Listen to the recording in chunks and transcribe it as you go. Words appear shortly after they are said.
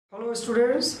Hello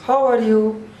students, how are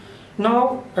you?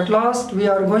 Now at last we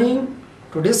are going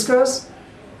to discuss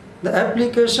the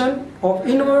application of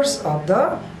inverse of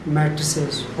the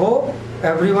matrices. Hope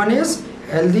everyone is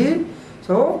healthy,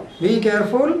 so be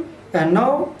careful. And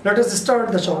now let us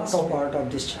start the top part of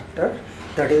this chapter,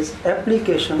 that is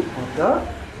application of the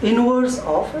inverse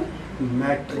of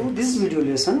matrix. In this video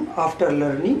lesson, after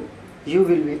learning, you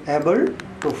will be able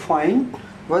to find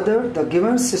whether the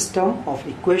given system of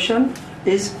equation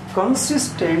is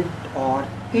consistent or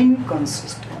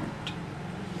inconsistent.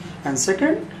 And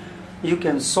second, you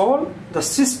can solve the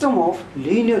system of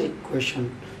linear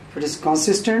equation. If it is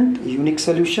consistent, unique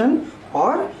solution,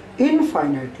 or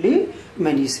infinitely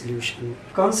many solution.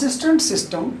 Consistent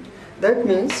system, that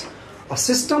means a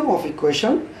system of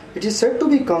equation, it is said to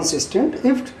be consistent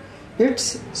if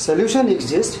its solution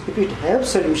exists. If it has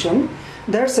solution,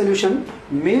 that solution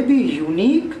may be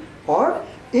unique or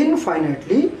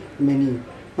infinitely many,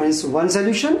 means one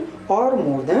solution or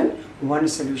more than one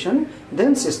solution,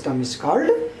 then system is called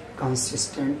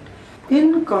consistent.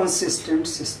 Inconsistent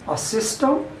system, a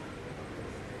system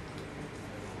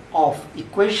of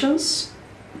equations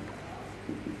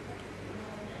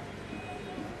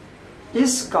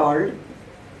is called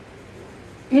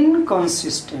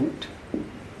inconsistent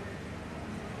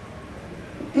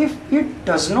if it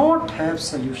does not have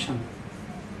solution.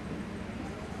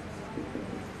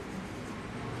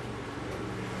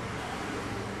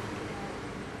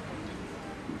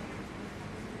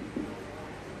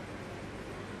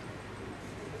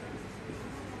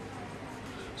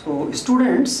 So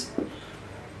students,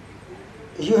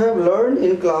 you have learned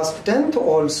in class 10th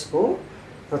also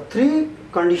the three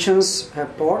conditions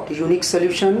have taught: unique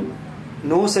solution,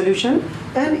 no solution,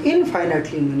 and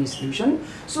infinitely many solution.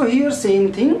 So here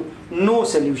same thing, no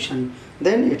solution,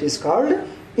 then it is called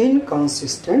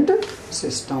inconsistent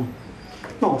system.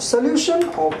 Now solution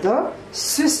of the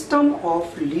system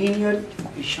of linear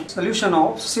equation. Solution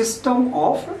of system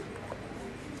of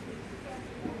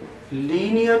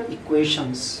linear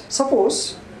equations.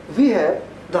 Suppose we have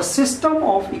the system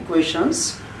of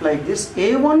equations like this: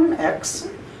 a1x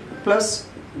plus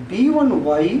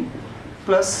b1y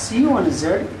plus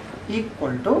c1z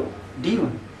equal to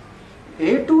d1,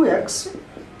 a2x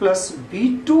plus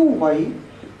b2y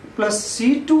plus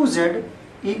c2z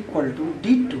equal to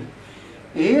d2,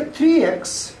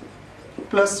 a3x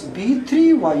plus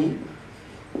b3y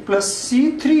plus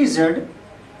c3z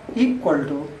equal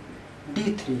to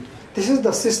d3. This is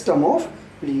the system of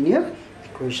linear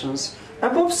equations.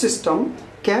 Above system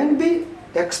can be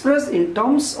expressed in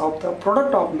terms of the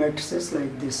product of matrices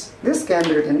like this. This can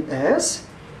be written as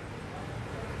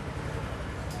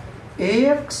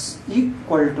Ax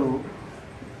equal to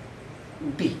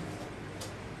B,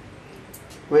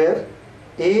 where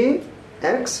A,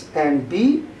 X and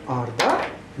B are the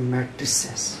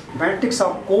matrices. Matrix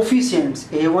of coefficients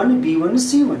A1, B1,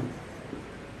 C1,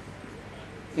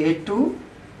 A2,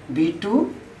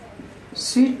 B2,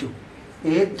 C2,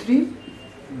 A3,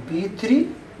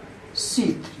 B3,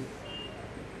 C3.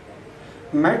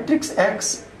 Matrix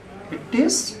X, it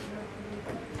is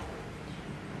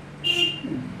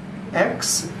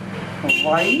X,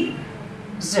 Y,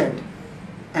 Z,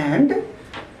 and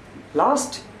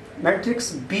last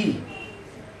matrix B,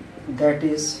 that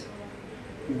is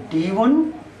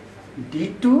D1,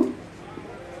 D2,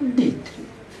 D3.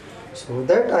 So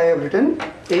that I have written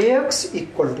Ax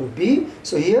equal to B.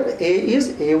 So here A is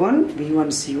A1, B1,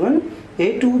 C1,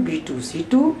 A2, B2,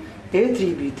 C2,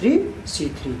 A3, B3,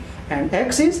 C3, and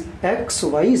X is X,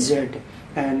 Y, Z,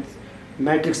 and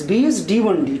matrix B is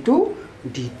D1, D2,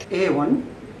 D3. A1,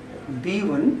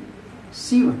 B1,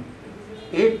 C1,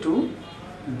 A2,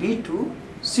 B2,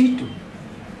 C2,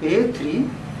 A3,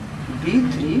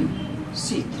 B3,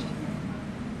 C3,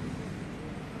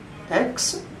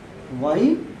 X,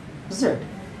 Y, Z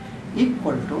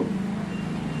equal to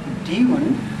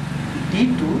D1,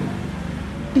 D2,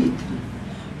 D3.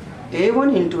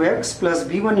 A1 into X plus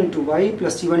B1 into Y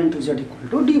plus C1 into Z equal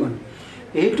to D1.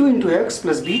 A2 into X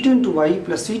plus B2 into Y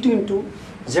plus C2 into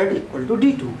Z equal to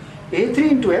D2.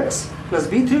 A3 into X plus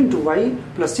B3 into Y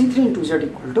plus C3 into Z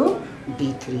equal to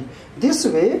D3. This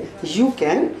way you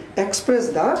can express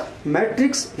the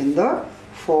matrix in the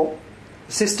form,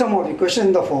 system of equation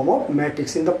in the form of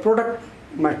matrix, in the product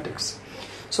matrix.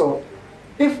 So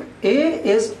if A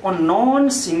is a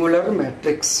non-singular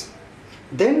matrix,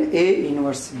 then A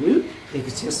inverse will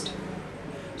exist.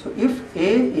 So if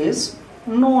A is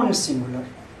non-singular,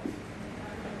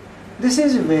 this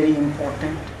is very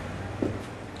important.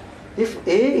 If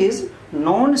A is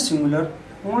non-singular,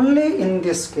 only in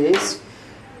this case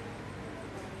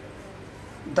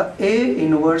the A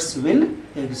inverse will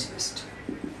exist.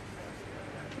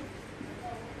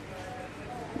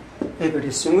 If it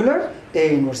is singular,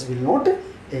 A inverse will not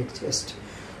exist.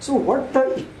 So what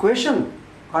the equation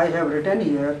I have written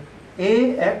here,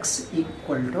 Ax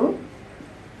equal to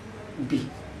B,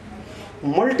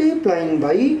 multiplying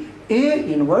by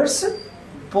A inverse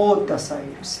both the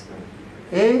sides.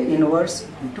 A inverse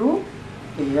into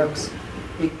Ax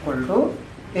equal to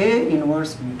A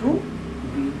inverse into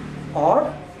B,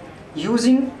 or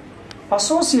using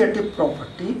associative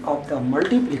property of the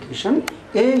multiplication,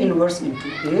 A inverse into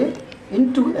A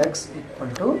into X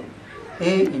equal to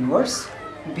A inverse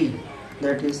B.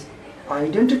 That is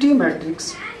identity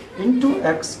matrix into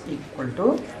X equal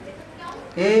to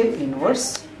A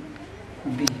inverse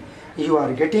B. You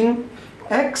are getting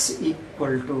X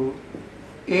equal to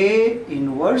A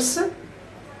inverse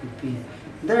B.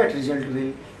 That result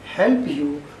will help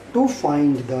you to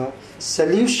find the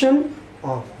solution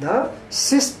of the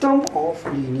system of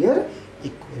linear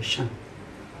equation.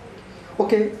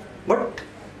 Okay, but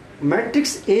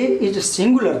matrix A is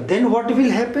singular, then what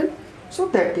will happen? So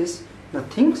that is the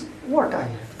things what I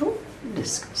have to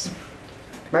discuss.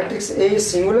 Matrix A is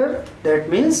singular, that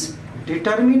means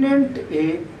determinant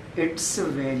A, its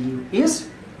value is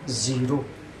 0.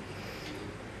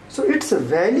 So its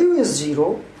value is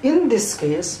 0. In this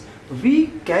case, we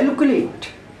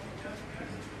calculate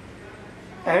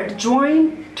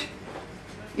adjoint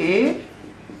A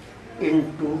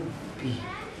into B.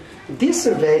 This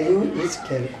value is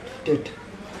calculated.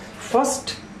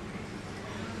 First,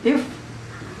 if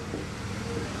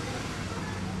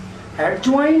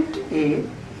adjoint A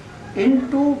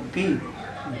into B,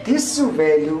 this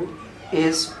value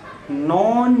is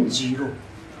non-zero,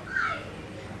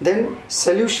 then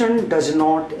solution does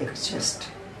not exist.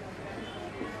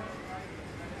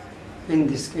 In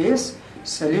this case,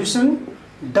 solution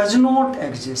does not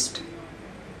exist,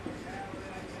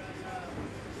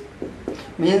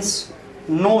 means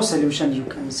no solution you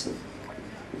can say,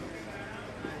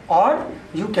 or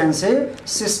you can say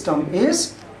system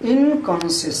is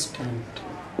inconsistent.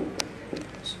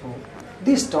 So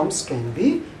these terms can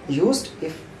be used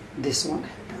if this one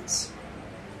happens.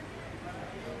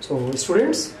 So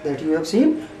students, that you have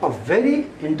seen a very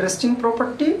interesting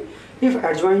property. If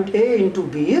adjoint A into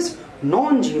B is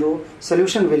non-zero,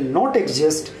 solution will not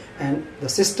exist and the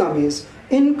system is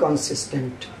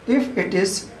inconsistent. If it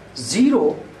is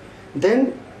 0,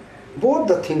 then both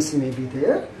the things may be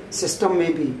there. System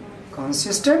may be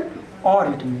consistent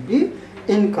or it may be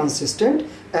inconsistent,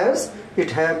 as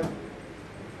it have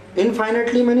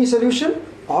infinitely many solutions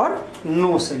or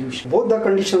no solution. Both the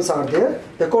conditions are there.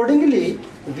 Accordingly,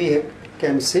 we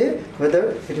can say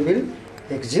whether it will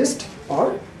exist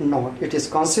or not. It is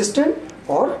consistent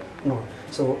or not.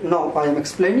 So now I am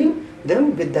explaining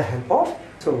them with the help of.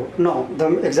 So now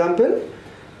the example,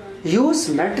 use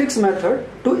matrix method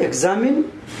to examine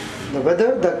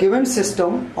whether the given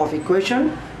system of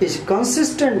equation is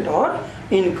consistent or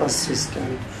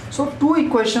inconsistent. So two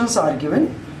equations are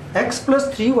given, x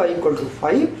plus 3y equal to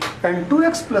 5 and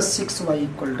 2x plus 6y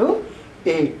equal to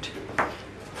 8.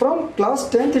 From class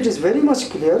 10th it is very much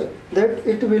clear that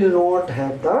it will not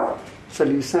have the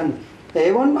solution.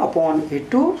 A1 upon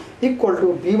A2 equal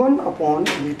to B1 upon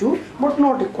B2, but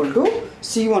not equal to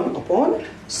C1 upon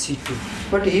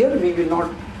C2. But here we will not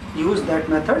use that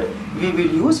method. We will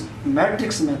use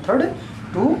matrix method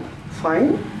to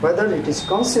find whether it is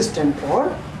consistent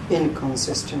or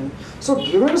inconsistent. So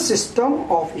given system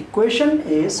of equation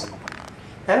is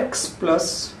x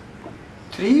plus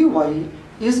 3y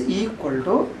is equal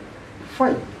to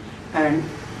 5 and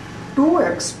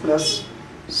 2x plus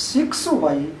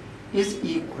 6y is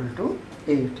equal to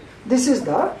 8. This is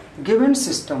the given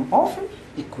system of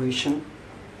equation.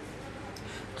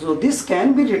 So this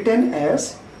can be written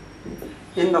as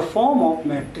in the form of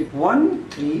matrix 1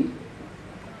 3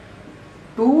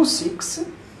 2 6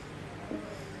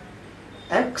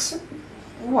 x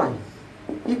y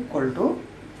equal to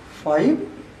 5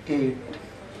 8.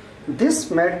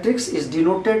 This matrix is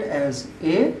denoted as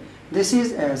A, this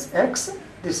is as x,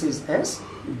 this is as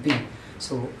B.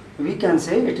 So we can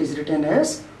say it is written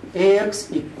as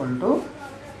Ax equal to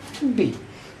B.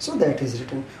 So that is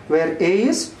written, where A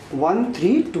is 1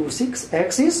 3 2 6,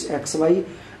 x is xy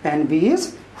and B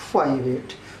is 5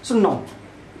 8. So now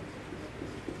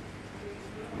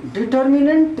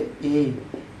determinant A,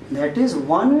 that is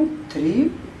 1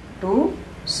 3 2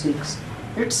 6,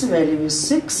 its value is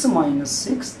 6 minus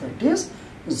 6, that is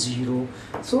 0.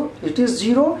 So it is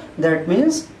 0, that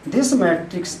means this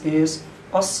matrix is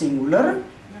a singular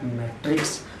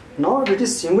matrix. Now it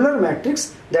is singular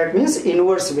matrix, that means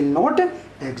inverse will not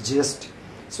exist.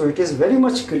 So it is very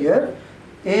much clear,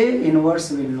 A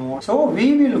inverse will not. So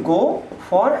we will go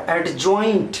for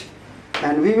adjoint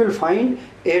and we will find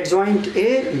adjoint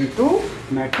A into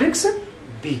matrix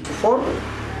B. For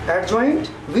adjoint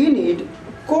we need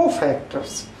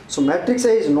cofactors. So matrix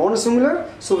A is non-singular,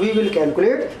 so we will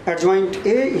calculate adjoint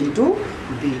A into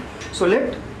B. So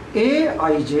let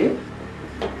Aij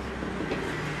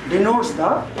denotes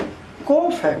the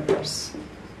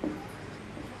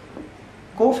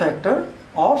cofactor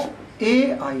of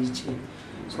Aij.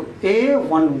 So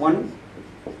A11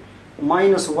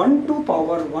 minus 1 to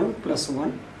power 1 plus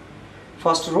 1,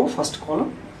 first row, first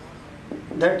column,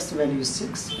 that's value is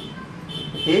 6.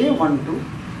 A12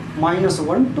 minus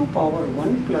 1 to power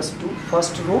 1 plus 2,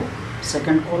 first row,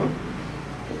 second column,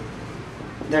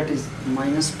 that is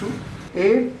minus 2.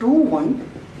 A21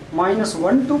 minus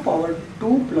 1 to power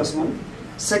 2 plus 1,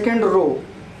 second row,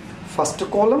 first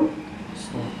column,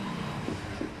 so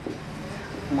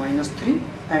minus 3.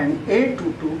 And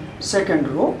A22 second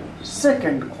row,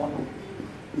 second column,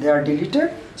 they are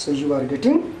deleted, so you are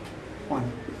getting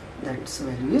 1, that's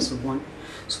value is 1.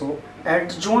 So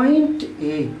adjoint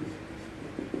A,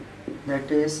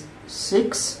 that is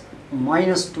 6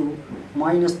 minus 2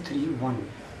 minus 3 1,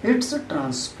 it's a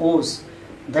transpose,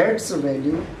 that's the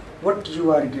value what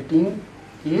you are getting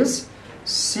is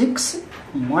 6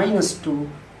 minus 2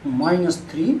 minus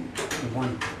 3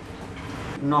 1.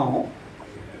 Now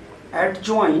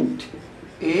adjoint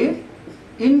A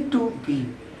into B,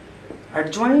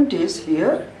 adjoint is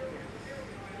here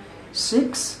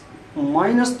 6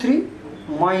 minus 3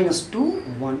 minus 2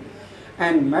 1,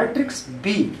 and matrix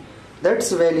B,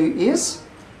 that's value is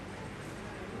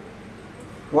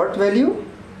what value?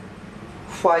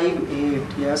 5 8.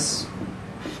 Yes,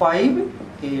 5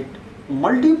 8.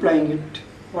 Multiplying it,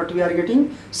 what we are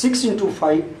getting? 6 into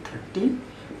 5 30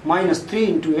 minus 3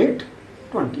 into 8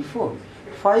 24.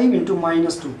 5 into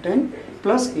minus 2 10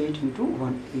 plus 8 into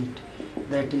 1 8,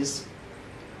 that is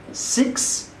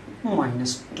 6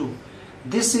 minus 2.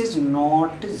 This is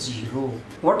not 0.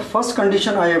 What first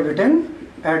condition I have written?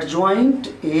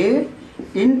 Adjoint A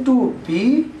into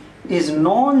B is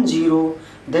non-zero,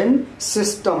 then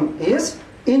system is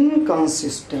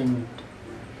inconsistent.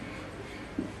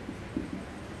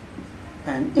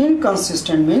 And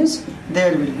inconsistent means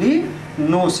there will be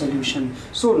no solution,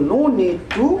 so no need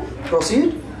to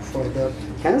proceed further,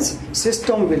 hence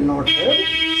system will not have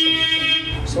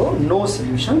solution, so no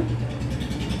solution.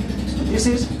 So this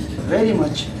is very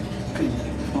much clear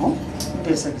from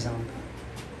this example.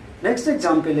 Next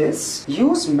example is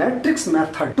use matrix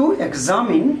method to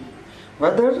examine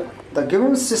whether the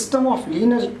given system of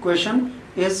linear equation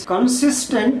is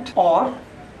consistent or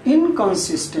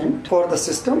inconsistent. For the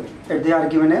system, they are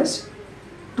given as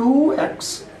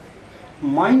 2x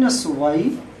minus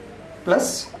y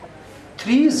plus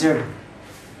 3z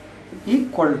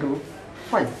equal to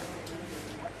 5.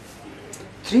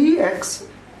 3x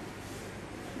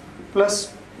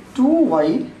plus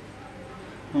 2y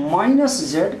minus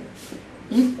z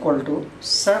equal to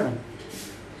 7,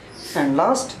 and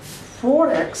last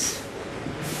 4x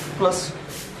plus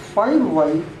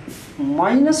 5y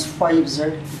minus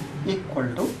 5z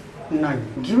equal to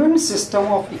 9. Given system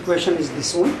of equation is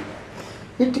this one.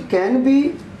 It can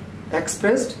be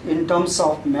expressed in terms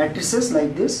of matrices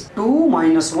like this: 2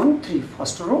 minus 1 3,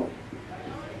 first row,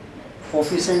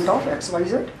 coefficient of x y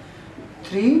z,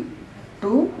 3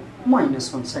 2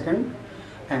 minus 1, second,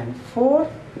 and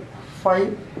 4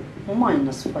 5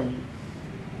 minus 5,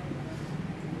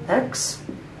 x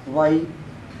y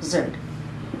z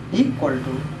equal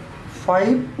to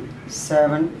 5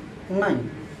 7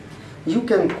 9. You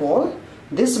can call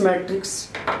this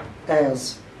matrix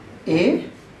as A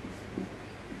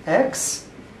x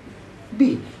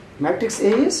B. Matrix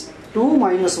A is 2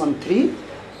 minus 1 3,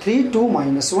 3 2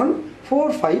 minus 1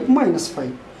 4 5 minus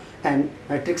 5, and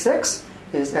matrix X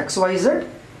is x y z,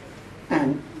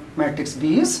 and matrix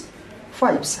B is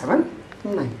 5 7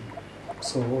 9.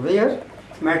 So where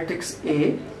matrix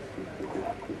A,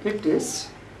 it is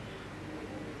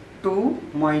 2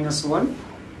 minus 1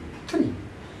 3,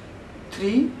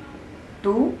 3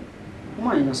 2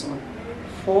 minus 1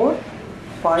 4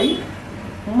 5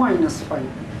 minus 5,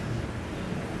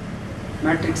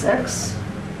 matrix X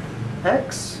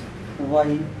x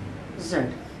y z,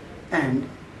 and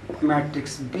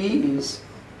matrix B is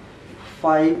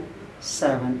 5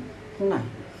 7 9.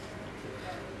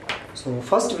 So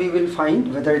first we will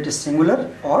find whether it is singular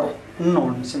or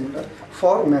non-singular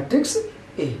for matrix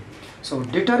A. So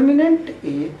determinant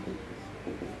A,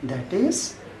 that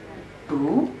is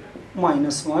 2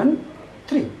 minus 1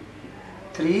 3,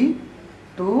 3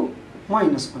 2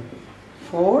 minus 1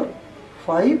 4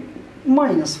 5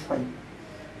 minus 5.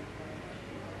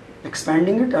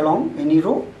 Expanding it along any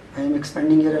row, I am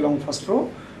expanding here along first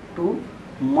row, to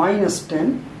minus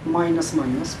 10 minus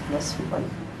minus plus 5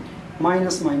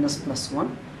 minus minus plus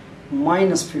 1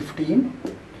 minus 15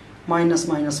 minus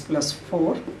minus plus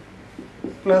 4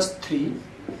 plus 3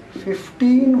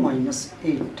 15 minus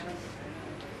 8.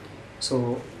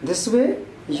 So this way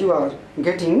you are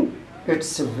getting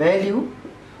its value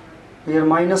here.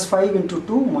 Minus 5 into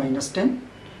 2 minus 10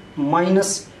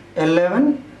 minus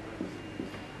 11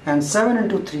 and 7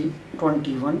 into 3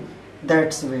 21,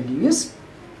 that's value is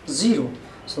 0.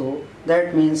 So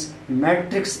that means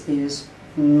matrix is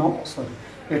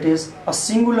it is a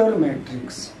singular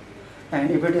matrix,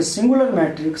 and if it is singular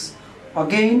matrix,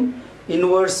 again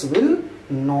inverse will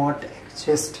not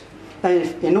exist, and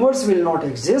if inverse will not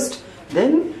exist,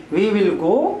 then we will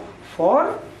go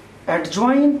for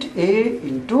adjoint A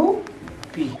into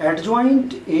B,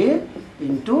 adjoint A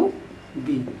into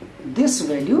B. This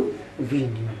value we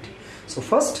need. So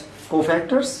first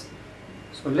cofactors,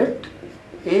 so let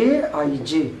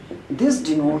Aij, this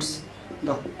denotes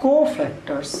the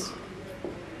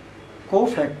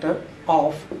cofactor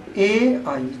of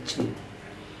Aij.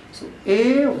 So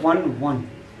A11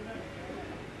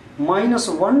 minus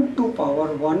 1 to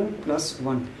power 1 plus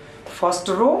 1, first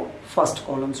row first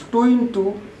column, so 2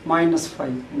 into minus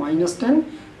 5 minus 10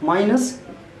 minus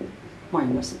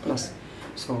minus plus,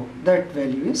 so that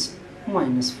value is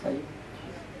minus 5.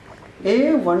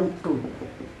 A12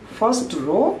 first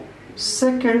row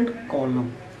second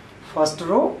column, first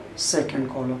row second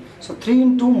column, so 3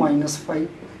 into minus 5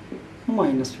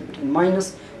 minus 15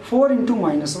 minus 4 into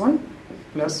minus 1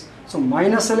 plus, so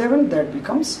minus 11, that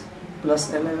becomes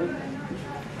plus 11.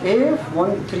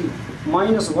 A13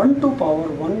 minus 1 to power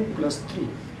 1 plus 3,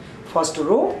 first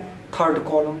row third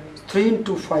column, 3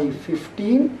 into 5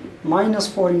 15 minus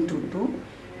 4 into 2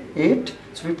 8,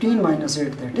 so 15 minus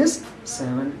 8, that is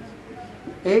 7.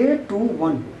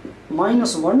 A21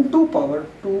 minus 1 to power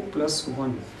 2 plus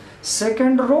 1,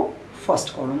 second row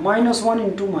first column, minus 1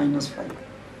 into minus 5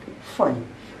 5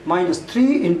 minus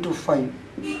 3 into 5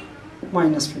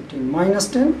 minus 15 minus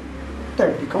 10,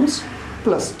 that becomes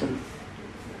plus 10.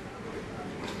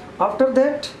 After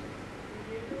that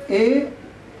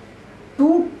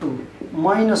A22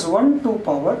 minus 1 to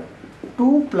power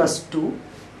 2 plus 2,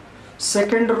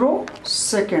 second row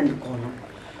second column,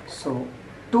 so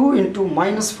 2 into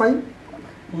minus 5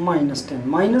 minus 10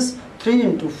 minus 3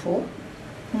 into 4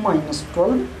 minus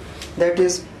 12, that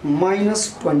is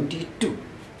minus 22.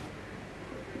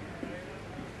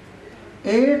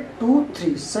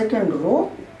 A23 second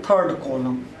row third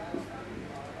column,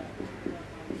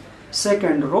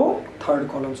 second row third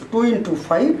column, so 2 into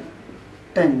 5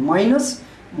 10 minus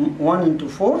 1 into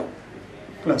 4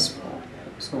 plus 4,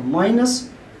 so minus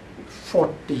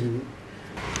 14.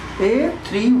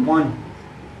 A31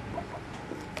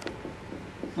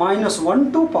 minus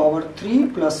 1 to power 3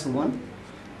 plus 1,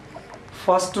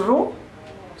 first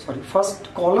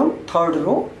column third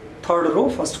row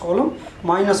first column,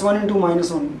 minus 1 into minus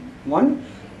 1 1,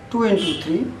 2 into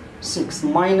 3 6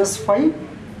 minus 5.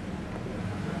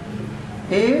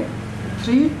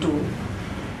 A32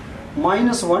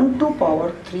 minus 1 to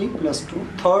power 3 plus 2,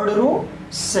 third row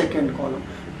second column,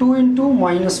 2 into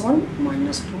minus 1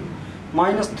 minus 2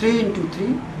 minus 3 into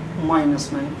 3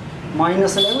 minus 9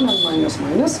 minus 11 and minus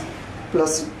minus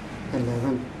plus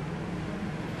 11.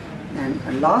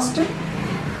 And last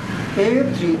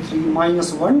A33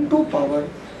 minus 1 to power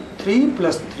 3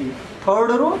 plus 3,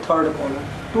 third row third column,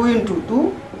 2 into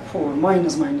 2 4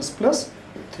 minus minus plus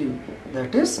 3,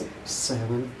 that is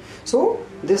 7. So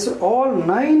this all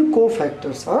 9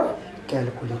 cofactors are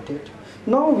calculated.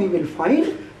 Now we will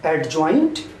find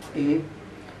adjoint A.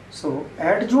 So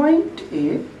adjoint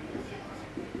A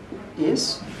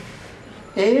is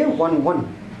A11,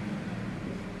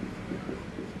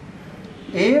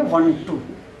 A12,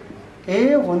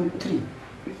 A13,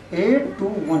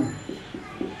 A21,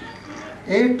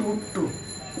 A22,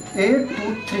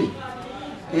 A23,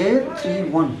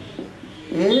 A31,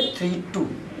 A32,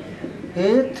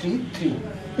 A33,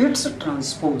 its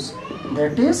transpose,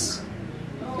 that is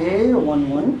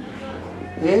A11,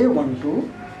 A12,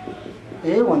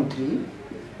 A13,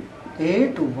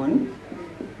 A21,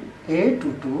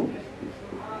 A22,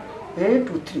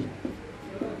 A23,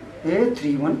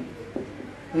 A31,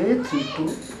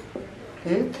 A32,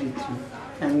 A33,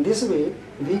 and this way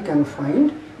we can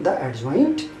find the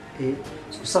adjoint A.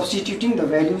 So substituting the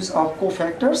values of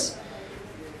cofactors,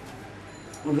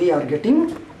 we are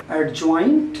getting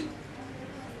adjoint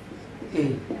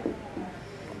A.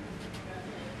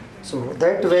 So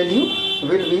that value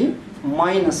will be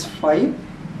minus 5,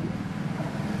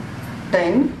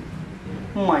 10,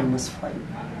 minus 5.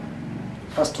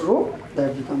 First row,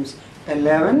 that becomes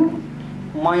 11,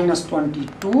 minus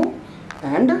 22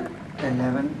 and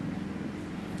 11.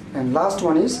 And last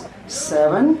one is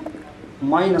 7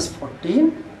 minus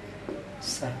 14,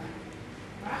 7.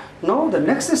 Now the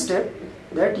next step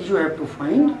that you have to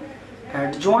find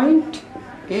adjoint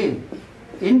A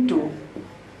into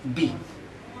B.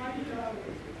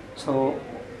 So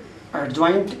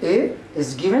adjoint A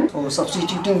is given, so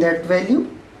substituting that value,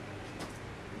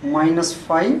 minus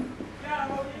 5,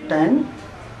 10,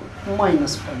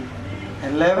 minus 5,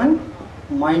 11,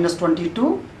 minus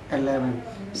 22, 11,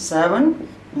 7,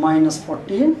 minus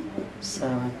 14,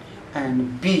 7,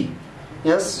 and B.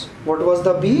 Yes, what was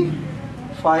the B?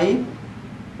 5,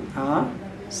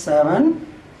 7,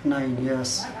 9.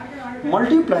 Yes,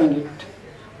 multiplying it,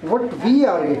 what we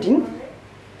are getting,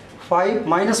 5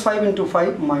 minus 5 into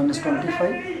 5 minus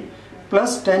 25,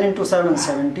 plus 10 into 7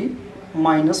 70,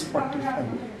 minus 45,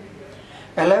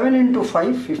 11 into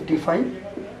 5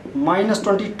 55, minus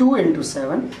 22 into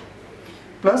 7,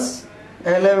 plus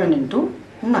 11 into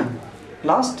 9,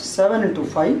 last 7 into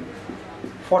 5,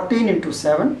 14 into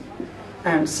 7,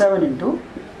 and 7 into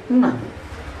 9.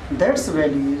 That's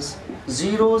value is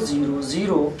 0 0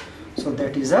 0, so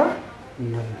that is a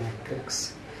null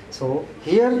matrix. So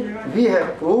here we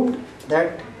have proved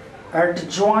that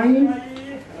adjoint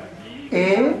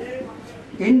A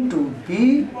into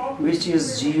B, which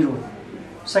is 0.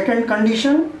 Second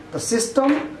condition, the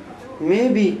system may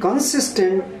be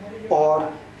consistent or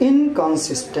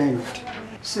inconsistent.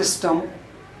 System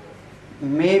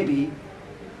may be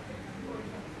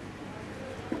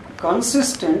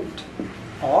consistent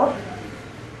or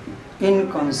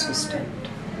inconsistent.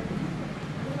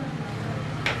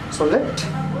 So let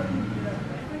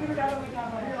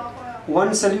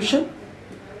one solution,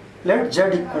 let z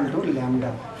equal to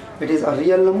lambda. It is a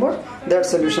real number. That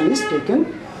solution is taken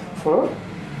for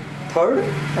third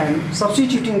and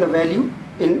substituting the value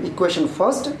in equation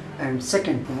first and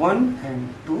second, 1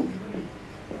 and 2.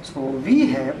 So we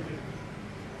have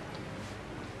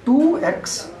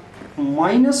 2x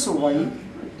minus y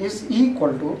is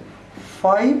equal to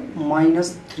 5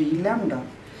 minus 3 lambda,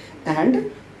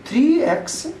 and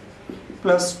 3x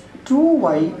plus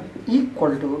 2y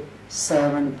equal to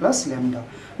 7 plus lambda.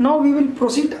 Now we will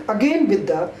proceed again with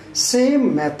the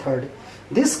same method.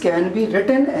 This can be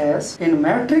written as in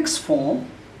matrix form,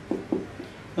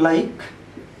 like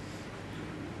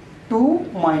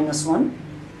 2 minus 1,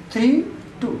 3,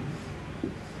 2.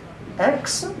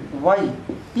 X, y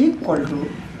equal to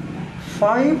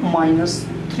 5 minus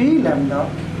 3 lambda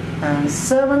and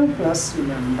 7 plus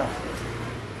lambda.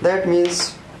 That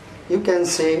means you can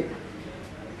say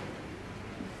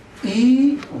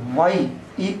E y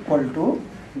equal to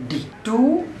D.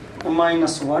 2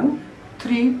 minus 1,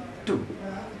 3, 2.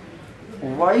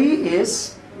 Y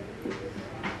is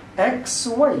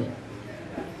xy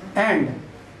and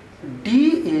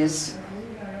D is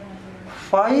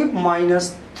 5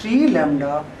 minus 3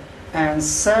 lambda and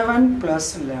 7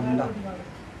 plus lambda.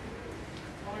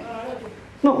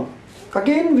 Now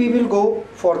again we will go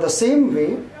for the same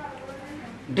way.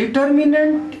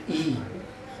 Determinant E,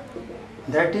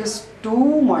 that is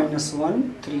 2 minus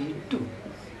 1, 3, 2.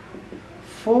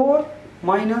 4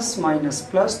 minus minus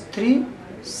plus 3,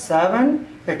 7.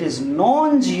 It is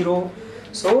non-zero.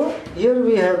 So here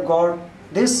we have got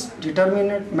this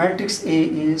determinant matrix A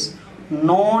is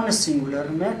non-singular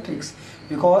matrix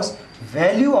because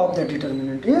value of the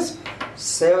determinant is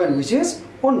 7, which is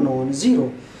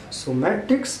non-zero. So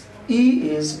matrix E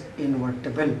is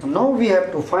invertible. Now we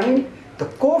have to find the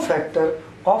cofactor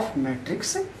of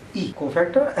matrix E.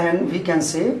 Cofactor, and we can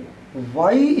say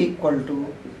y equal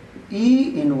to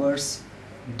E inverse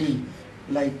D.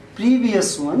 Like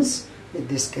previous ones,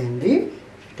 this can be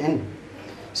 10.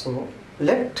 So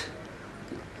let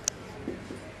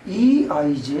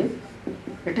Eij,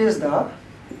 it is the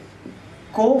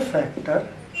cofactor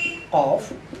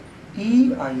of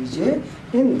Eij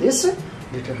in this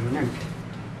determinant.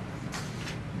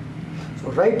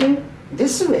 So writing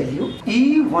this value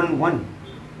E11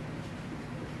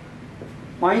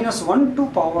 minus 1 to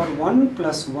power 1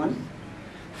 plus 1,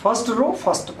 first row,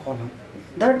 first column,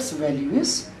 that's value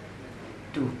is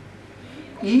 2.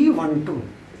 E12,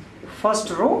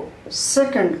 first row,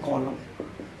 second column,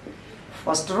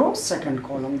 first row, second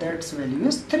column, that's value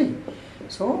is 3.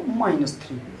 So minus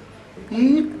 3.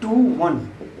 E21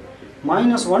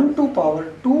 minus 1 to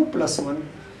power 2 plus 1,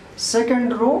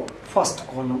 second row, first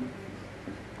column,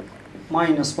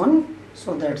 minus 1,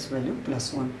 so that's value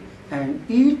plus 1. And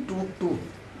E22,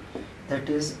 that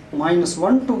is minus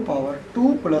 1 to power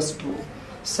 2 plus 2,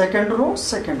 second row,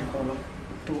 second column,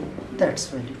 2, that's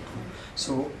value 2.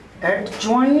 So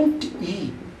adjoint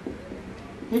E,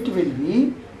 it will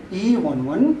be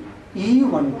E11,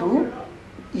 E12,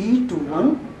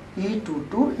 E21,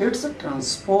 E22, its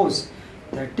transpose,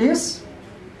 that is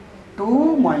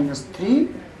 2 minus 3,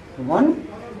 1,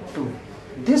 2.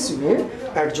 This way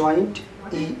adjoint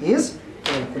E is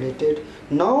calculated.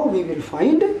 Now we will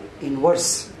find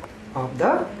inverse of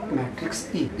the matrix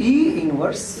E. E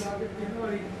inverse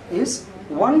is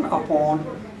 1 upon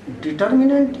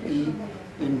determinant E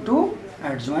into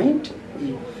adjoint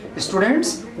E.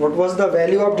 Students, what was the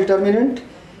value of determinant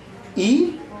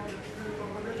E?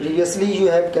 Previously you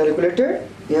have calculated.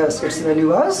 Yes, its value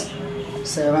was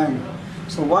 7.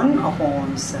 So 1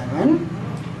 upon 7,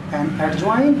 and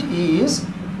adjoint E is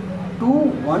 2,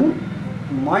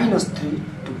 1 minus 3,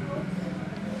 2.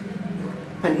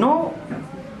 And now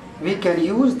we can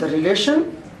use the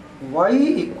relation y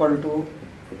equal to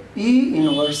E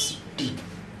inverse t.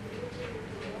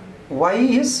 Y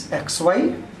is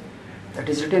xy, that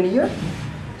is written here.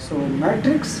 So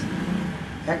matrix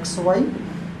xy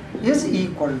is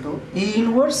equal to E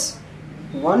inverse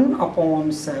 1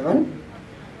 upon 7,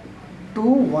 2,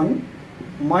 1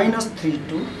 minus 3,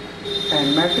 2,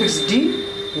 and matrix D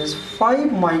is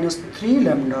 5 minus 3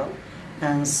 lambda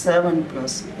and 7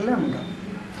 plus lambda.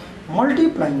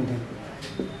 Multiplying them,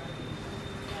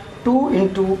 2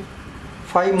 into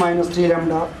 5 minus 3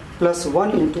 lambda plus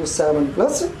 1 into 7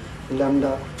 plus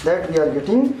lambda, that we are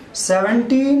getting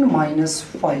 17 minus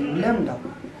 5 lambda,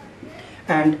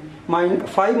 and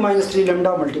 5 minus 3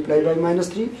 lambda multiplied by minus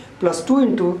 3 plus 2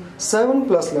 into 7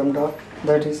 plus lambda,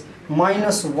 that is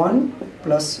minus 1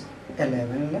 plus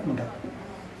 11 lambda.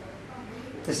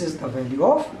 This is the value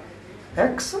of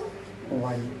x,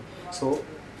 y. So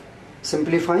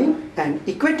simplifying and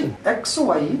equating,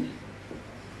 xy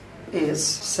is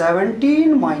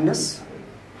 17 minus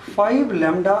 5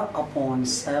 lambda upon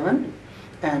 7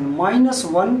 and minus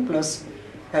 1 plus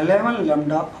 11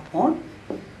 lambda upon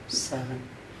 7.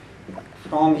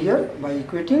 From here, by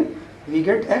equating, we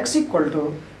get x equal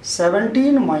to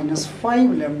 17 minus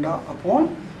 5 lambda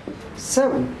upon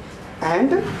 7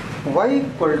 and y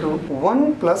equal to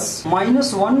 1 plus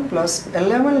minus 1 plus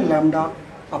 11 lambda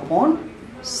upon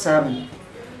 7.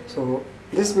 So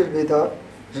this will be the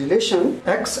relation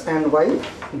x and y.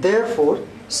 Therefore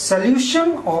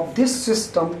solution of this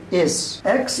system is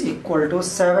x equal to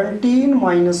 17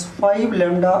 minus 5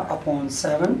 lambda upon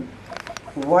 7,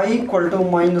 y equal to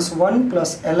minus 1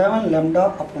 plus 11 lambda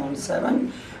upon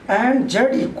 7, and z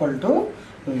equal to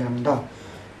lambda.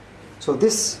 So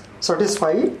this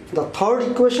satisfies the third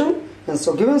equation, and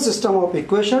so given system of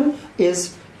equation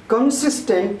is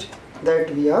consistent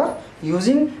that we are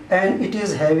using, and it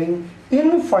is having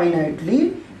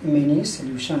infinitely many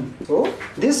solutions. So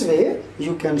this way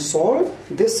you can solve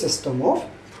this system of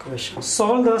equation.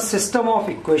 Solve the system of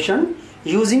equation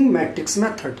using matrix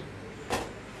method.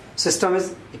 System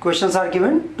is, equations are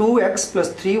given 2x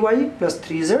plus 3y plus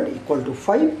 3z equal to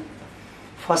 5.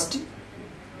 First,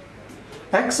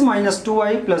 x minus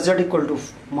 2y plus z equal to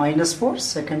minus 4,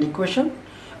 second equation,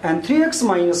 and 3x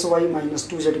minus y minus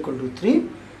 2z equal to 3,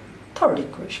 third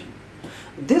equation.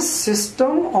 This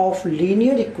system of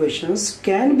linear equations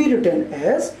can be written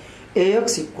as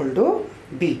ax equal to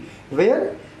b,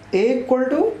 where a equal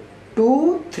to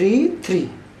 2, 3, 3.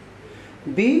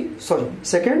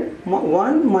 Second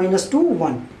 1 minus 2,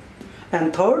 1,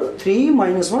 and third 3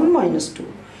 minus 1 minus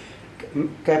 2.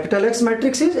 Capital X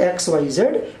matrix is x, y, z,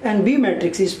 and B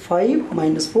matrix is 5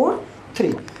 minus 4,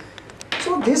 3.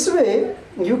 So this way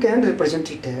you can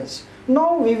represent it as.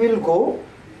 Now we will go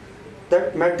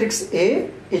that matrix A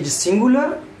is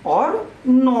singular or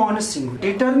non-singular.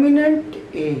 Determinant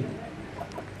A.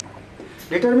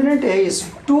 Determinant A is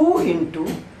 2 into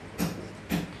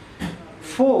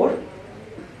 4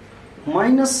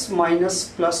 minus minus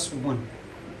plus 1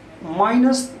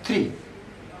 minus 3.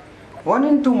 1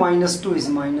 into minus 2 is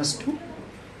minus 2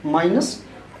 minus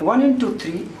 1 into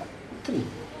 3, 3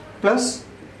 plus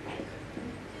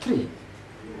 3.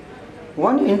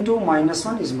 1 into minus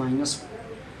 1 is minus 1.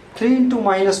 3 into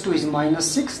minus 2 is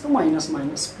minus 6, the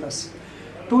minus plus.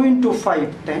 2 into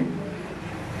 5, 10.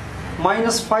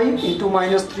 Minus 5 into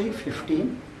minus 3,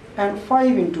 15. And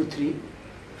 5 into 3,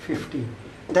 15.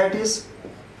 That is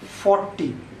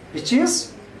 40, which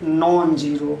is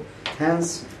non-zero.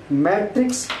 Hence,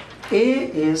 matrix A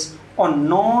is a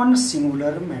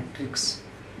non-singular matrix.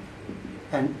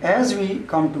 And as we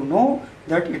come to know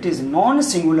that it is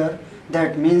non-singular,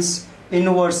 that means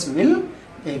inverse will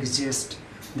exist.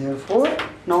 Therefore,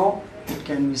 now it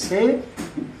can be say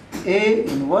A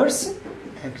inverse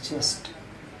exists.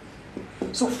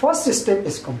 So first step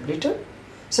is completed.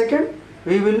 Second,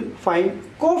 we will find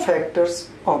cofactors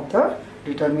of the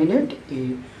determinant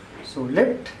A. So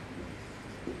let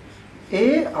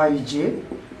Aij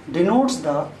denotes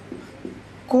the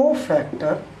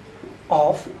cofactor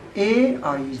of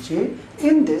Aij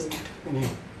in this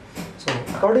determinant. So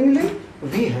accordingly,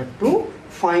 we have to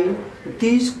find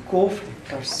these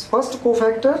cofactors. First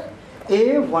cofactor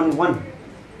A11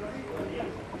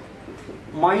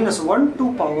 minus 1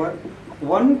 to power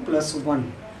 1 plus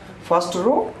 1. First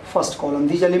row, first column.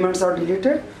 These elements are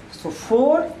deleted. So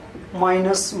 4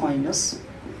 minus minus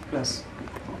plus.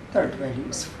 That value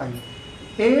is 5.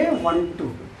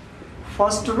 A12.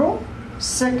 First row,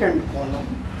 second column.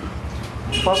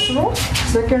 First row,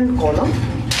 second column.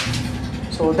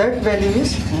 So that value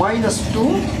is minus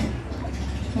 2,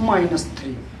 minus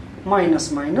 3.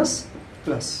 Minus minus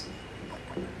plus.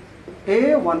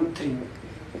 A13.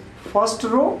 First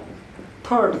row,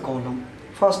 third column.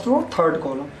 First row, third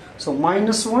column. So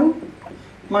minus 1,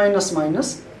 minus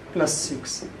minus plus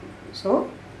 6.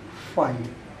 So 5.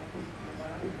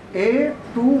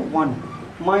 A21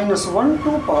 minus 1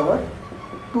 to power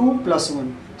 2 plus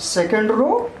 1. Second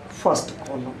row, first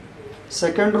column.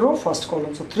 Second row, first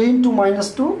column. So 3 into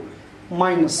minus 2,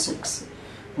 minus 6.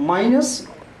 Minus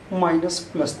minus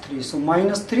plus 3. So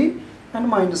minus 3 and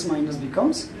minus minus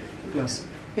becomes plus.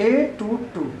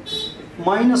 A22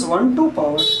 minus 1 to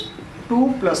power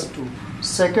 2 plus 2.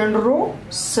 Second row,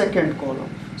 second column.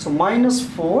 So minus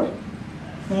 4,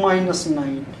 minus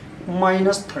 9,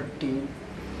 minus 13.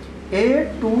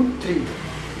 A23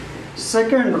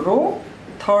 second row,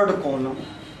 third column.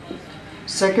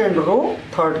 Second row,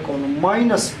 third column.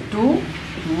 Minus 2,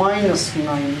 minus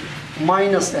 9,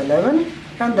 minus 11,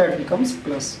 and that becomes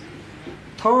plus.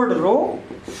 Third row,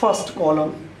 first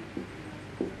column.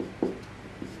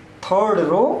 Third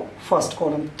row, first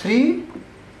column. 3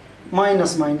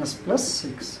 minus minus plus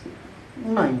 6,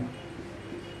 9.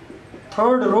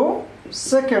 Third row,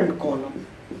 second column.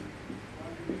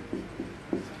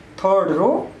 Third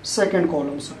row, second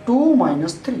column. So 2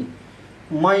 minus 3,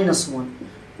 minus 1.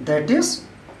 That is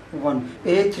 1.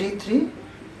 A33,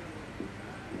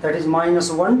 that is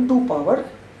minus 1 to power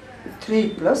 3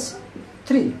 plus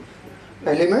 3.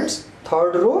 Elements,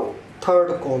 third row,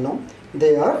 third column,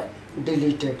 they are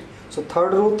deleted. So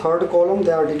third row, third column,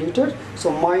 they are deleted. So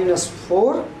minus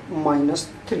 4, minus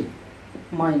 3.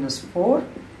 Minus 4,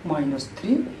 minus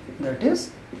 3, that is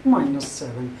minus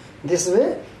 7. This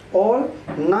way, all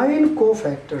 9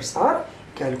 cofactors are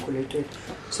calculated.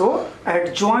 So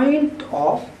adjoint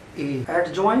of A.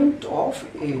 Adjoint of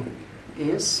A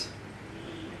is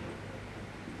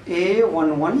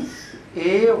A11,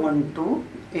 A12,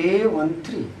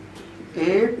 A13,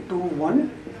 A21,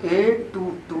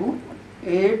 A22,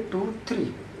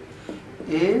 A23,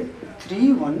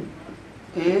 A31,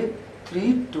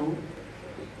 A32,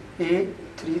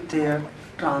 A3 there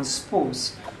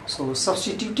transpose. So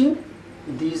substituting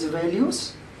these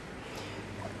values,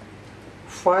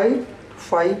 5,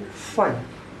 5, 5.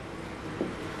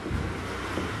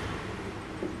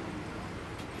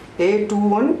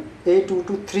 A21,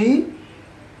 A22, 3,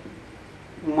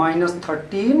 minus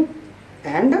 13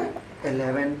 and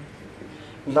 11.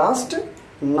 Last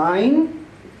 9,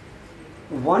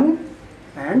 1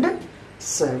 and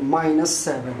 7, minus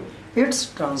 7.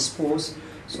 Its transpose.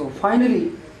 So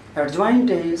finally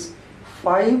adjoint is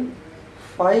 5,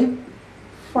 5,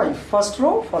 5. First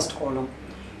row, first column.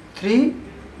 3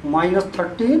 minus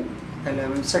 13,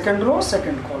 11. Second row,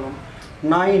 second column.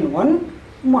 9, 1,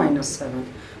 minus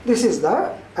 7. This is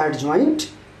the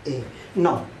adjoint A.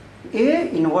 Now A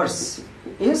inverse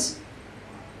is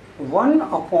 1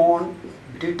 upon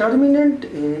determinant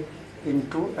A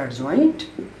into adjoint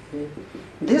A.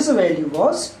 This value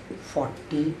was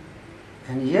 40,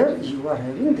 and here you are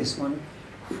having this one,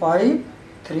 5,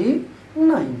 3,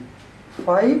 9.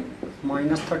 5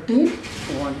 minus 13,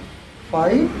 1.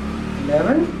 5,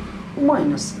 11,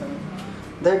 minus 7.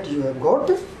 That you have got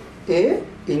A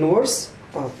inverse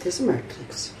of this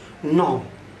matrix. Now,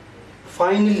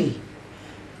 finally,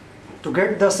 to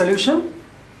get the solution,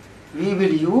 we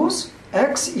will use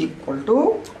X equal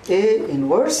to A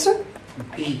inverse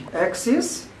B. X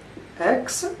is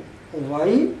X,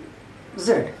 Y,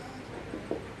 Z.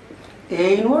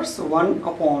 A inverse 1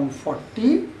 upon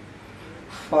 40,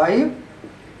 5,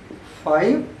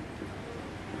 5,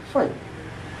 5.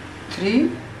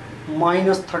 3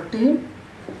 minus 13,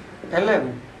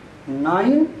 11.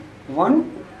 9,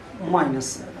 1,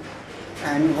 minus 7.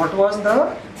 And what was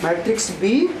the matrix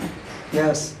B?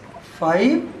 Yes,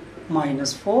 5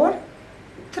 minus 4,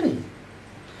 3.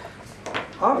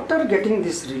 After getting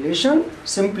this relation,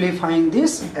 simplifying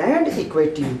this and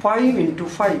equating 5 into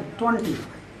 5, 25.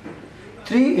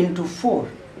 3 into 4,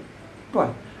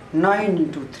 12. 9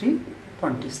 into 3,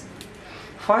 27.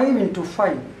 5 into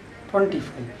 5,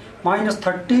 25. Minus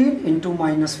 13 into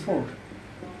minus 4.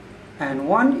 And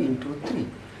 1 into 3.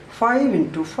 5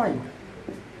 into 5.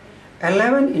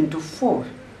 11 into 4.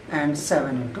 And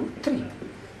 7 into 3.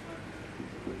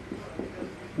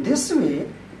 This way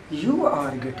you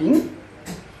are getting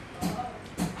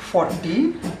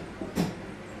 40,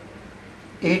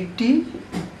 80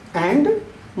 and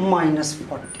minus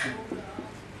 40.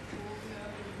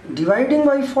 Dividing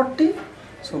by 40,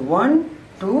 so 1,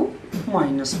 2,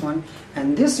 minus 1,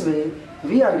 and this way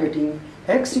we are getting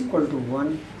x equal to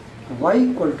 1, y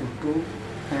equal to 2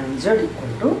 and z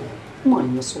equal to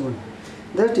minus 1.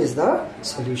 That is the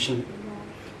solution.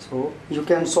 So you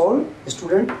can solve,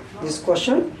 student, this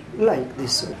question like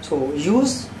this. So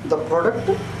use the product,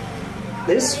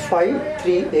 this 5,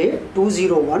 3, 8, 2,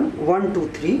 0, 1, 1, 2,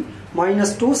 3,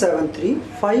 minus 2, 7, 3,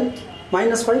 5,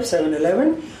 minus 5, 7,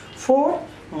 11, 4,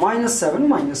 minus 7,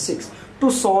 minus 6 to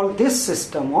solve this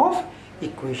system of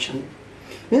equation.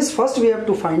 Means first we have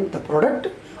to find the product.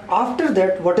 After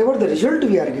that, whatever the result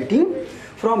we are getting,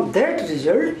 from that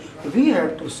result we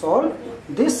have to solve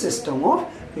this system of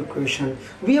equation.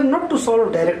 We have not to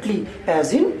solve directly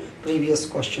as in previous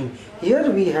question.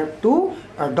 Here we have to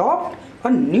adopt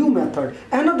a new method,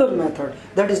 another method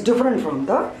that is different from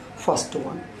the first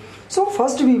one. So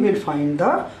first we will find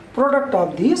the product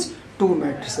of these two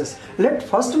matrices. Let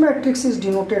first matrix is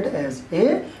denoted as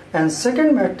A and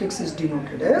second matrix is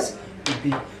denoted as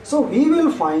B. So we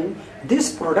will find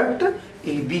this product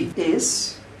AB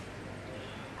is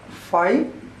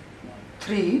 5,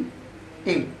 3,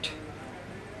 8,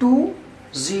 2,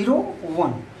 0,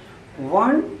 1,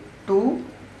 1, 2,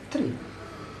 3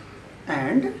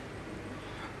 and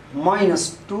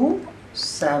minus 2,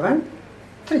 7,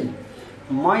 3,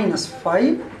 minus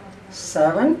 5,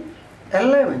 7,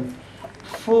 11,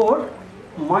 4,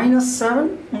 minus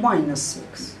 7, minus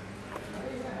 6.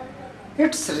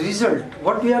 Its result,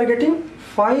 what we are getting?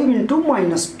 5 into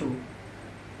minus 2,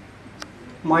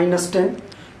 minus 10,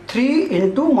 3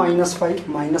 into minus 5,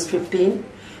 minus 15,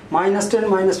 minus 10,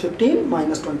 minus 15,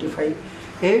 minus 25,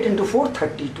 8 into 4,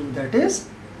 32, that is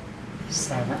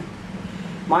 7.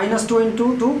 Minus 2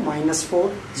 into 2, minus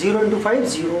 4, 0 into 5,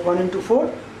 0, 1 into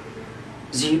 4,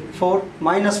 0, 4,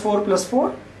 minus 4 plus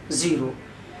 4, 0.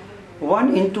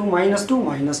 1 into minus 2,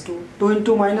 minus 2, 2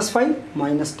 into minus 5,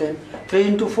 minus 10, 3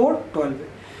 into 4, 12.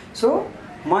 So,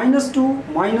 minus 2,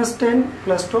 minus 10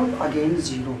 plus 12, again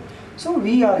 0. So,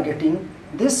 we are getting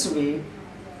this way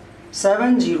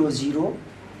 700,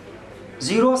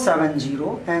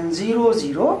 070 and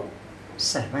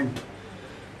 007.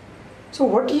 So,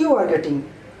 what you are getting?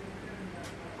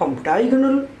 A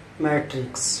diagonal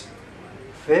matrix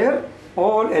where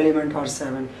all elements are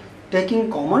 7,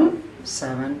 taking common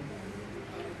 7.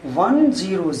 1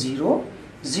 0 0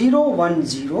 0 1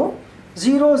 0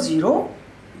 0 0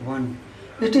 1.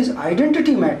 It is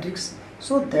identity matrix,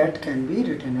 so that can be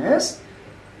written as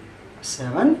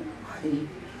 7i.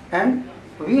 And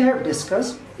we have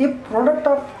discussed, if product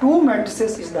of two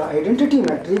matrices is the identity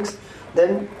matrix,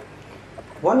 then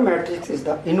one matrix is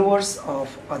the inverse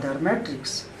of other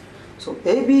matrix. So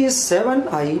AB is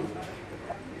 7i.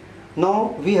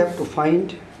 Now we have to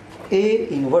find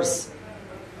A inverse.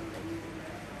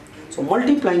 So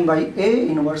multiplying by A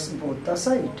inverse both the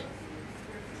side.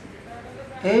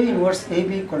 A inverse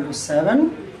AB equal to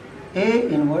 7, A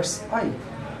inverse I.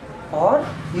 Or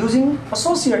using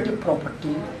associative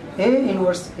property, A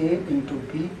inverse A into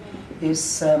B is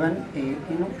 7A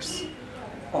inverse.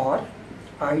 Or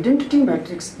identity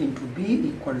matrix into B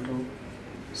equal to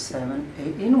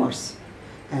 7A inverse.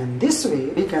 And this way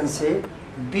we can say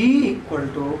B equal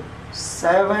to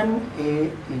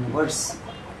 7A inverse.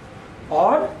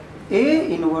 Or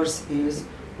A inverse is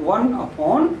 1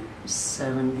 upon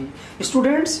 7B.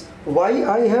 Students, why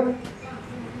I have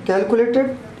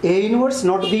calculated A inverse,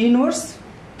 not B inverse?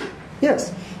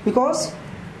 Yes, because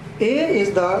A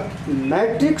is the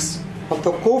matrix of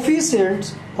the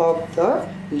coefficients of the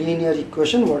linear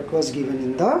equation what was given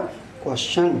in the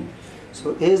question.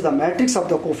 So A is the matrix of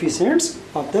the coefficients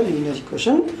of the linear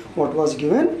equation what was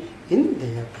given in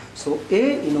there. So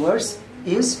A inverse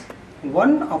is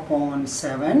 1 upon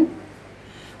 7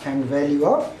 and value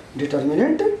of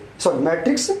determinant,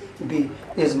 matrix B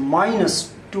is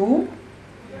minus 2,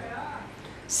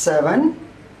 7,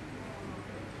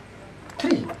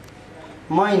 3,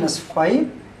 minus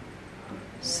 5,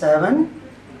 7,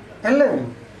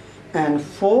 11 and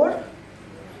 4,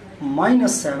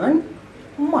 minus 7,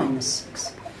 minus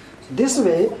 6. This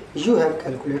way you have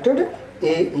calculated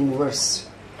A inverse,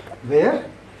 where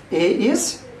A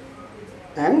is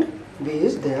and B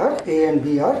is there. A and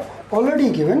B are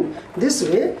already given. This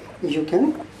way you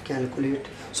can calculate.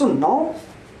 So now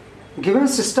given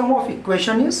system of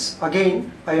equation is,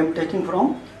 again I am taking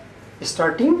from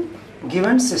starting,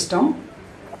 given system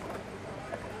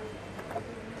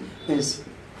is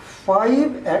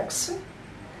 5x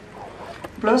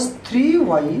plus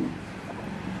 3y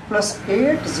plus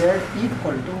 8z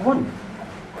equal to 1.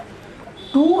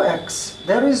 2x,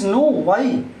 there is no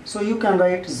y, so you can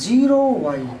write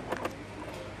 0y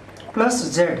plus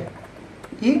z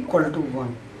equal to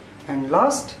 1. And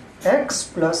last, x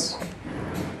plus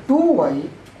 2y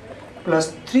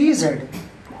plus 3z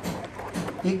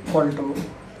equal to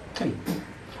 3.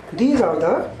 These are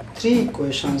the three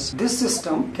equations. This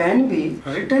system can be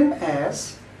written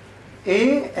as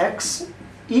ax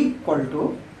equal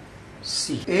to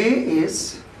c. A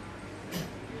is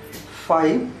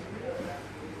 5,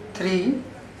 3,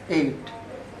 8,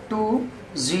 2,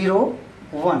 0,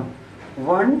 1,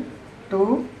 1,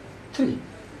 2, 3.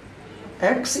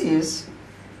 X is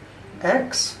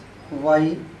x,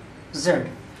 y, z,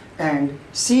 and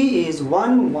c is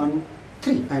 1, 1,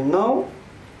 3. And now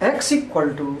x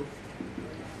equal to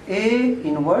A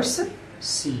inverse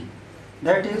c,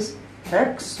 that is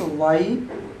x, y,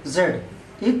 z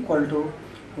equal to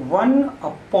 1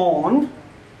 upon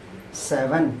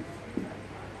 7.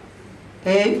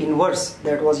 A inverse,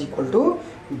 that was equal to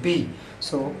b.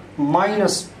 So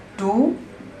minus 2,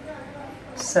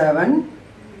 7,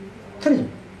 3,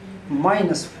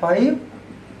 minus 5,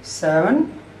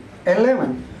 7,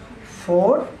 11,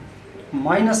 4,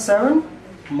 minus 7,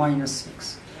 minus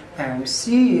 6. And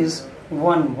c is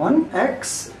 1, 1,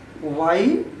 x,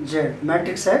 y, z.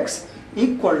 Matrix x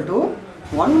equal to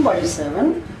 1 by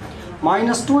 7,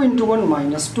 minus 2 into 1,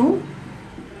 minus 2,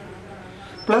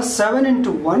 plus 7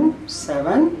 into 1,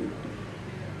 7,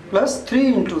 plus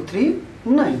 3 into 3,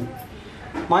 9,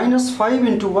 minus 5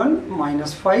 into 1,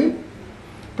 minus 5,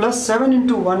 plus 7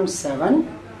 into 1,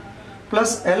 7,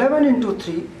 plus 11 into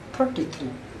 3, 33,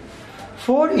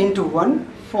 4 into 1,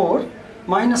 4,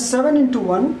 minus 7 into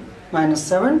 1, minus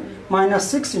 7, minus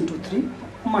 6 into 3,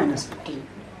 minus 15.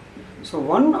 So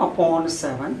 1 upon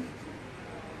 7,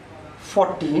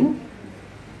 14,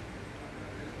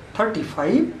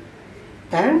 35,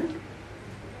 and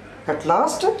at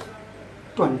last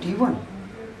 21.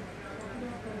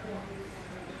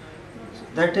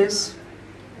 That is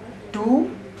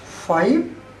 2,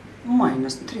 5,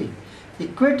 minus 3.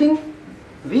 Equating,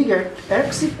 we get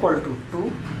x equal to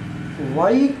 2,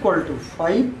 y equal to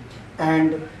 5,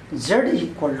 and z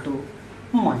equal to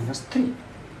minus 3.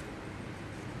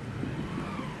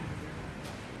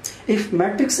 If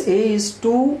matrix A is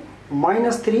 2,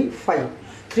 minus 3, 5,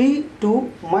 3,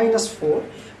 2, minus 4,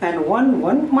 and 1,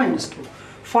 1, minus 2.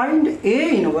 Find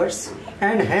A inverse,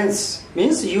 and hence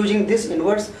means using this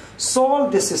inverse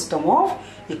solve the system of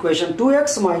equation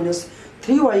 2x minus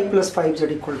 3y plus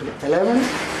 5z equal to 11,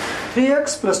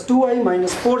 3x plus 2y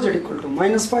minus 4z equal to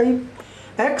minus 5,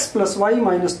 x plus y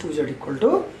minus 2z equal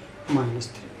to minus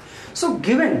 3. So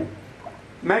given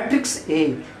matrix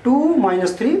A 2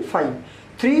 minus 3 5,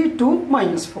 3 2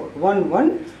 minus 4 1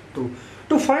 1 2.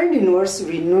 To find inverse,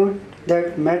 we know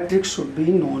that matrix should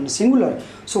be non-singular.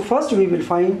 So first we will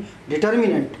find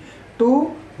determinant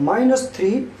 2 minus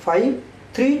 3 5,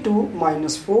 3 2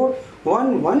 minus 4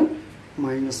 1 1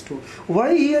 minus 2.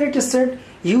 Why here it is said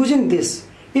using this?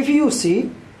 If you see,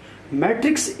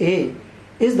 matrix A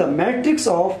is the matrix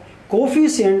of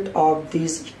coefficient of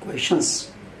these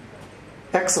equations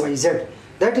x, y, z.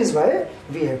 That is why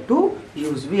we have to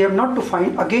use. We have not to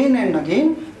find again and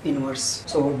again inverse.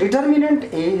 So determinant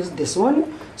A is this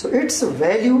one. So its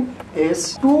value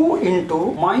is 2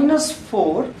 into minus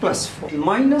 4 plus 4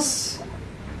 minus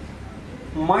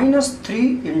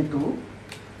 3 into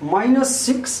minus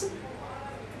 6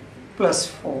 plus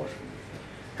 4,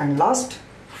 and last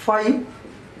 5,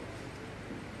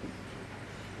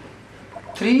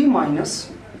 3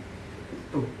 minus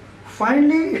 2.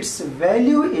 Finally its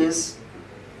value is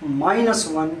minus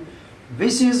 1,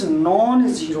 which is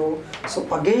non-zero.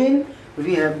 So again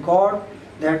we have got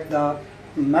that the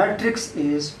matrix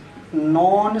is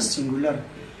non-singular,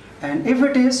 and if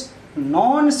it is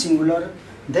non-singular,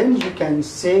 then you can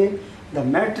say the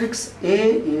matrix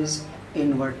A is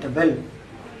invertible.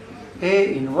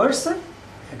 A inverse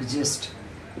exists.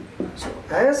 So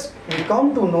as we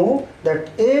come to know that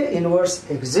A inverse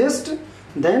exists,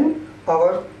 then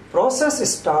our process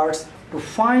starts to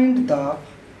find the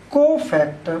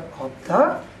cofactor of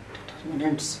the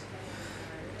determinants.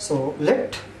 So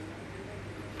let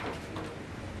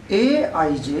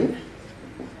Aij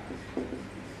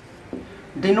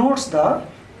denotes the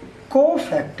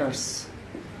cofactors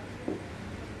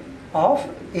of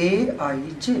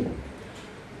Aij.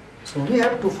 So we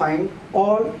have to find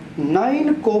all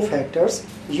 9 cofactors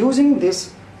using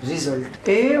this result.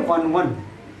 A11,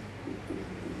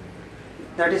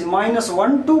 that is minus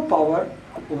 1 to power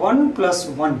 1 plus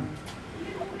 1.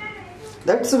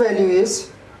 That's value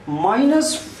is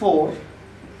minus 4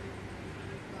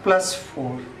 plus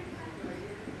 4,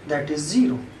 that is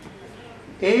 0.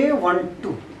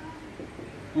 A12,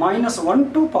 minus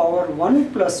 1 to power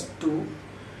 1 plus 2,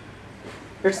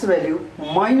 its value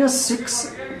minus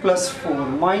 6 plus 4,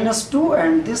 minus 2,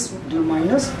 and this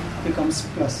minus becomes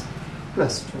plus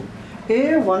 2.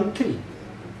 A13,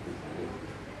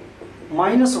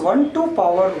 minus 1 to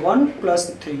power 1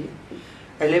 plus 3,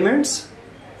 elements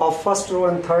of first row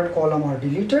and third column are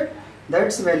deleted,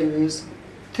 that's value is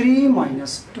 3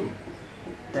 minus 2,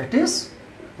 that is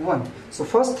 1. So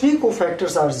first 3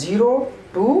 cofactors are 0,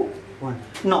 2, 1.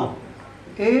 Now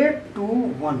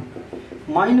A21,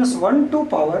 minus 1 to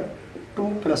power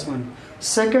 2 plus 1,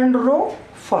 second row,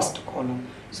 first column.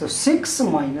 So 6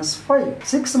 minus 5,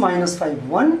 6 minus 5,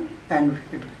 1, and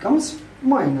it becomes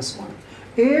minus 1.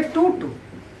 A22,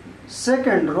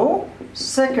 second row,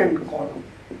 second column,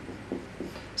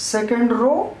 second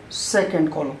row,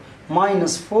 second column,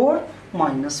 minus 4,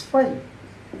 minus 5,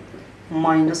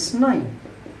 minus 9.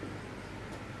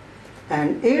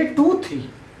 And A23,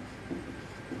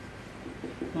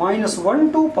 minus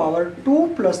 1 to power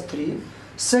 2 plus 3,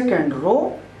 second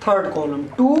row, third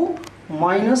column, 2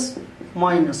 minus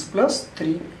minus plus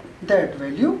 3, that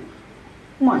value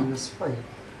minus 5.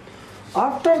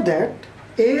 After that,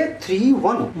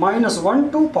 A31, minus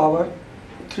 1 to power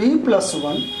 3 plus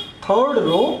 1, third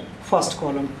row, first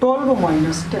column, 12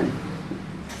 minus 10,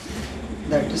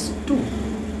 that is 2.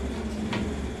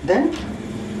 Then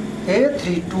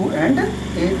A32 and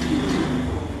A33.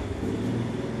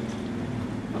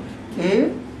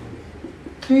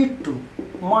 A32,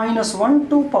 minus 1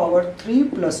 to power 3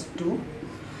 plus 2,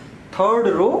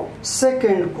 third row,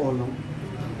 second column,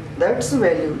 that's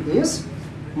value is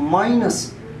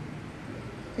minus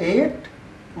 8,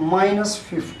 minus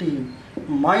 15,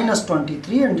 minus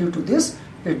 23, and due to this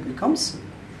it becomes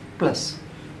plus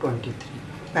 23.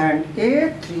 And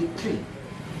A33,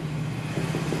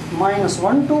 minus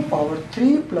 1 to power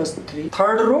 3 plus 3,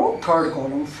 third row, third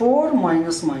column, 4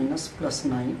 minus minus plus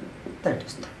 9, that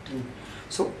is 13.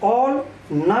 So all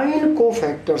 9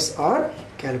 cofactors are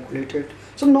calculated.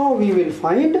 So now we will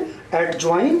find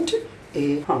adjoint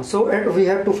A. So we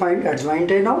have to find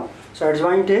adjoint A now. So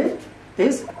adjoint A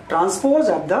is transpose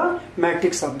of the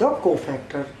matrix of the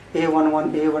cofactor.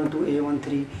 A11, A12,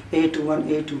 A13, A21,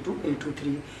 A22,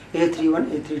 A23, A31,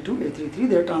 A32, A33,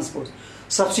 their transpose.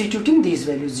 Substituting these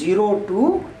values 0,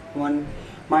 2, 1,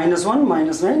 minus 1,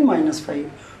 minus 9, minus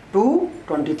 5, 2,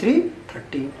 23,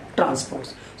 30,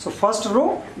 transpose. So first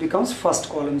row becomes first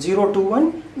column, 0, 2,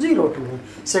 1, 0, 2, 1.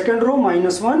 Second row,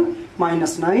 minus 1,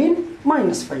 minus 9,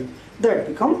 minus 5. That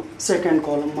becomes second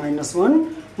column, minus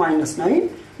 1, minus 9,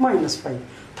 minus 5.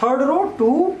 Third row,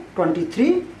 2,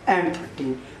 23, and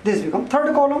 13. This becomes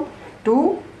third column,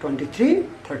 2, 23,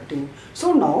 13.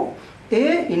 So now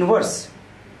A inverse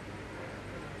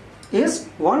is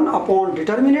 1 upon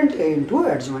determinant A into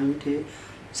adjoint A.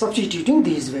 Substituting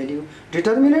these values,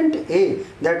 determinant A,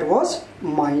 that was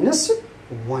minus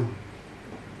 1.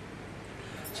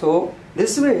 So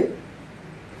this way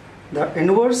the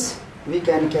inverse we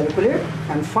can calculate,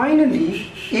 and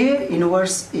finally A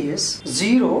inverse is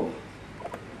 0,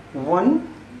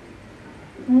 1,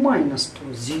 minus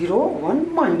 2, 0,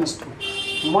 1, minus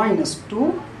 2, minus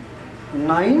 2,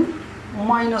 9,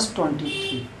 minus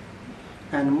 23,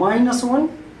 and minus 1,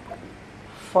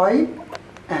 5,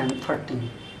 and 13.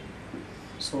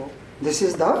 So this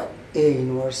is the A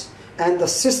inverse, and the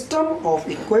system of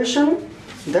equation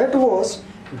that was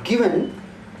given,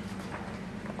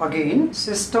 again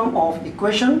system of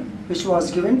equation which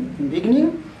was given in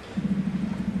beginning,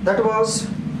 that was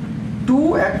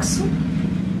 2x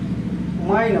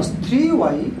minus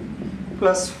 3y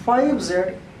plus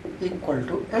 5z equal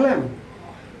to 11,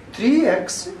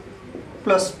 3x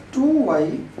plus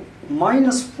 2y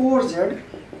minus 4z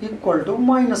equal to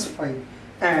minus 5,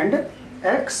 and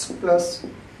x plus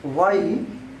y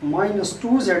minus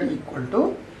 2z equal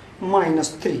to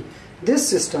minus 3. This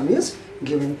system is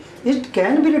given. It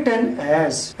can be written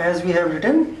as we have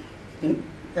written in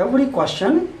every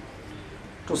question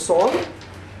to solve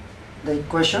the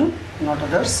equation, not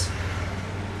others.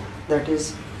 That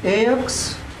is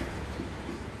ax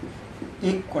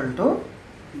equal to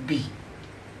b,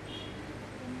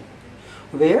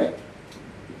 where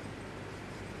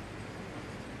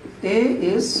A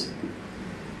is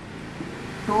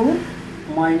 2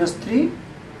 minus 3,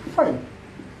 5,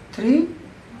 3,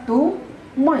 2,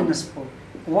 minus 4,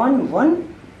 1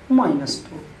 1 minus 2,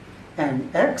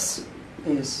 and x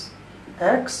is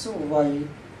x y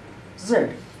z,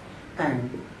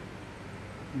 and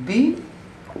b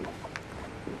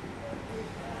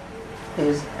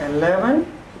is 11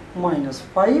 minus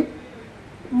 5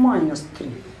 minus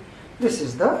 3. This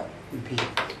is the b.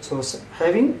 So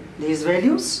having these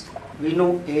values, we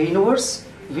know A inverse,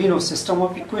 we know system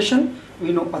of equation,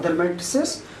 we know other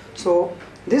matrices. So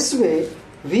this way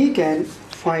we can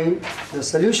find the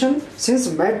solution. Since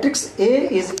matrix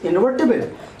A is invertible,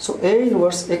 so A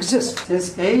inverse exists.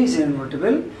 Since A is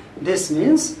invertible, this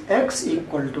means x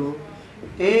equal to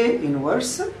A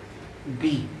inverse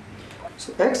B.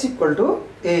 So x equal to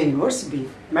A inverse B.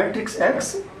 Matrix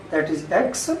X, that is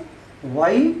x,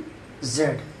 y,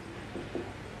 z.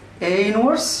 A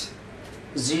inverse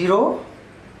 0,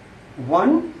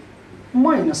 1,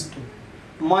 minus 2.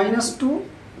 Minus 2,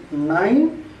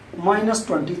 9, minus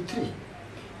 23.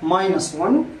 Minus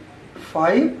 1,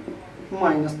 5,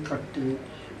 minus 13.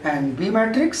 And B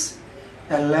matrix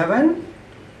 11,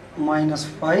 minus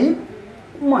 5,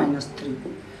 minus 3.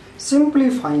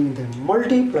 Simplifying them,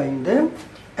 multiplying them,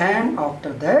 and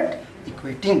after that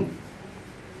equating.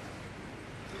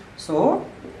 So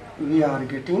we are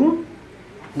getting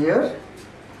here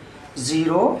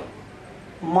 0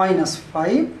 minus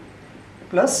 5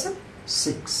 plus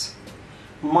 6,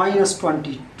 minus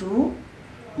 22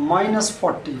 minus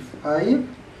 45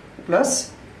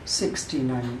 plus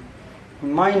 69,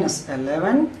 minus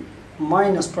 11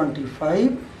 minus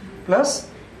 25 plus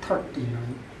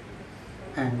 39,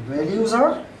 and values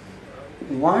are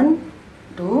 1,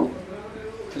 2,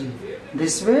 3.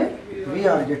 This way we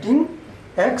are getting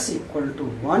x equal to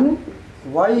 1,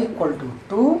 y equal to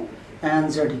 2,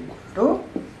 and z equal to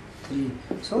 3.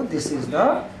 So this is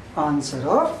the answer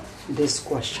of this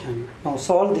question. Now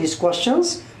solve these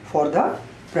questions for the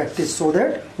practice, so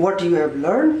that what you have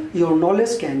learned, your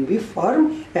knowledge can be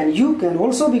firm, and you can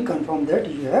also be confirmed that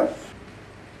you have.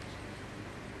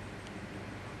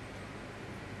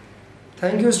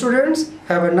 Thank you, students.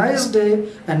 Have a nice day.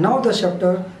 And now the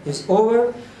chapter is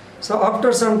over. So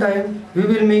after some time we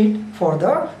will meet for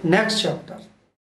the next chapter.